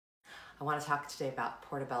I want to talk today about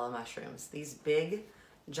portobello mushrooms. These big,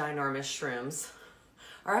 ginormous shrooms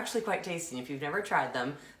are actually quite tasty. If you've never tried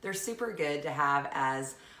them, they're super good to have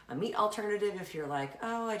as a meat alternative if you're like,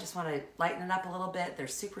 oh, I just want to lighten it up a little bit. They're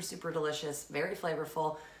super, super delicious, very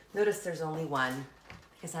flavorful. Notice there's only one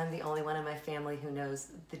because I'm the only one in my family who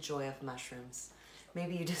knows the joy of mushrooms.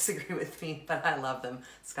 Maybe you disagree with me, but I love them.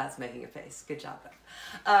 Scott's making a face. Good job,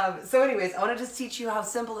 though. So anyways, I want to just teach you how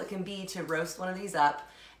simple it can be to roast one of these up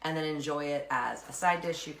and then enjoy it as a side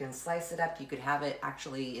dish. You can slice it up. You could have it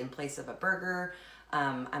actually in place of a burger.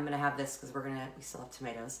 I'm going to have this because we still have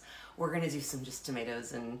tomatoes. We're going to do some just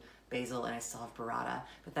tomatoes and basil, and I still have burrata,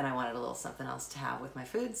 but then I wanted a little something else to have with my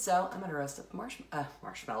food, so I'm going to roast up a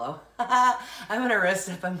marshmallow. I'm going to roast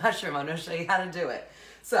up a mushroom. I'm going to show you how to do it.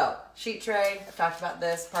 So, sheet tray, I've talked about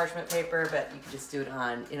this, parchment paper, but you can just do it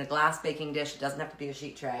in a glass baking dish. It doesn't have to be a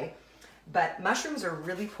sheet tray. But mushrooms are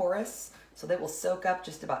really porous, so they will soak up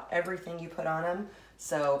just about everything you put on them.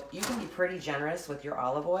 So you can be pretty generous with your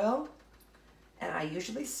olive oil. And I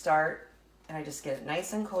usually start, and I just get it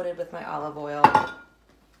nice and coated with my olive oil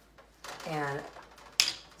and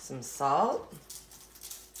some salt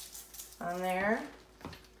on there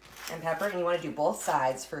and pepper. And you want to do both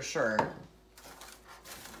sides for sure.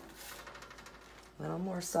 A little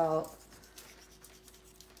more salt,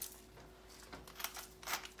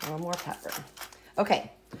 a little more pepper.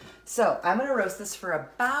 Okay, so I'm going to roast this for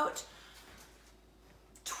about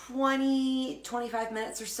 25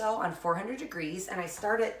 minutes or so on 400 degrees, and I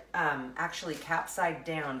start it actually capside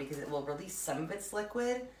down because it will release some of its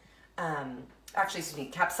liquid.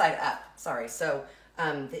 Capside up, sorry. So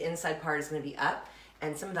the inside part is going to be up,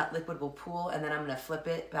 and some of that liquid will pool, and then I'm going to flip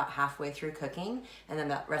it about halfway through cooking, and then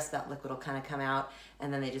the rest of that liquid will kind of come out,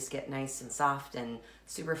 and then they just get nice and soft and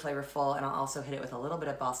super flavorful. And I'll also hit it with a little bit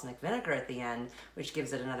of balsamic vinegar at the end, which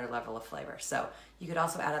gives it another level of flavor. So you could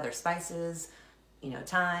also add other spices,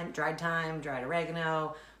 dried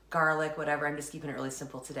oregano, garlic, whatever. I'm just keeping it really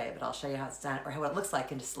simple today, but I'll show you how it's done or what it looks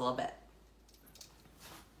like in just a little bit.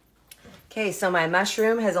 Okay, so my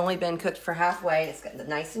mushroom has only been cooked for halfway. It's got the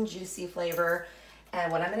nice and juicy flavor.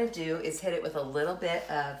 And what I'm gonna do is hit it with a little bit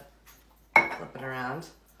of, flip it around,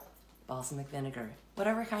 balsamic vinegar.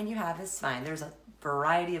 Whatever kind you have is fine. There's a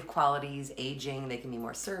variety of qualities, aging. They can be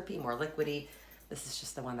more syrupy, more liquidy. This is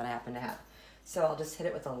just the one that I happen to have. So I'll just hit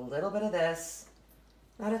it with a little bit of this.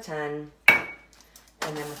 Not a ton.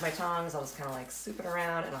 And then with my tongs, I'll just kind of like soup it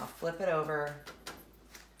around and I'll flip it over.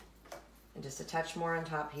 And just a touch more on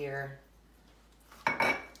top here.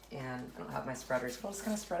 And I don't have my spreaders, but I'll just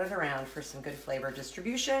kind of spread it around for some good flavor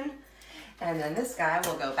distribution. And then this guy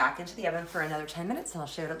will go back into the oven for another 10 minutes and I'll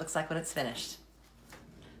show you what it looks like when it's finished.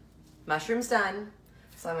 Mushroom's done.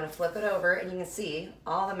 So I'm gonna flip it over and you can see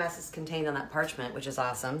all the mess is contained on that parchment, which is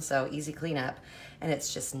awesome. So easy cleanup. And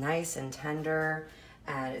it's just nice and tender.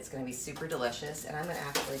 And it's gonna be super delicious. And I'm gonna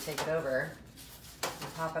actually take it over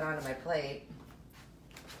and pop it onto my plate.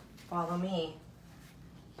 Follow me.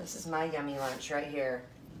 This is my yummy lunch right here.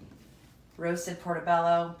 Roasted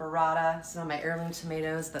portobello, burrata, some of my heirloom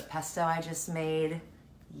tomatoes, the pesto I just made.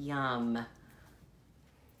 Yum.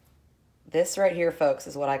 This right here, folks,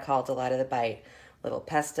 is what I call delight of the bite. Little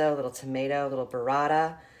pesto, little tomato, little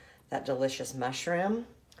burrata, that delicious mushroom.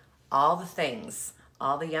 All the things.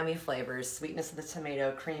 All the yummy flavors, sweetness of the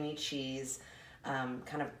tomato, creamy cheese,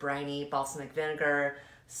 kind of briny balsamic vinegar,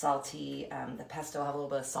 salty. The pesto will have a little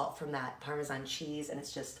bit of salt from that Parmesan cheese, and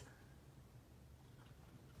it's just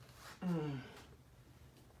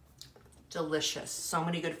delicious. So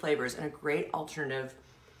many good flavors and a great alternative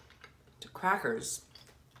to crackers.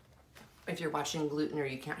 If you're watching gluten or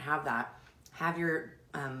you can't have that, have your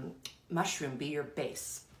mushroom be your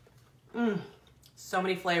base. So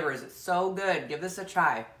many flavors. It's so good. Give this a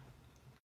try.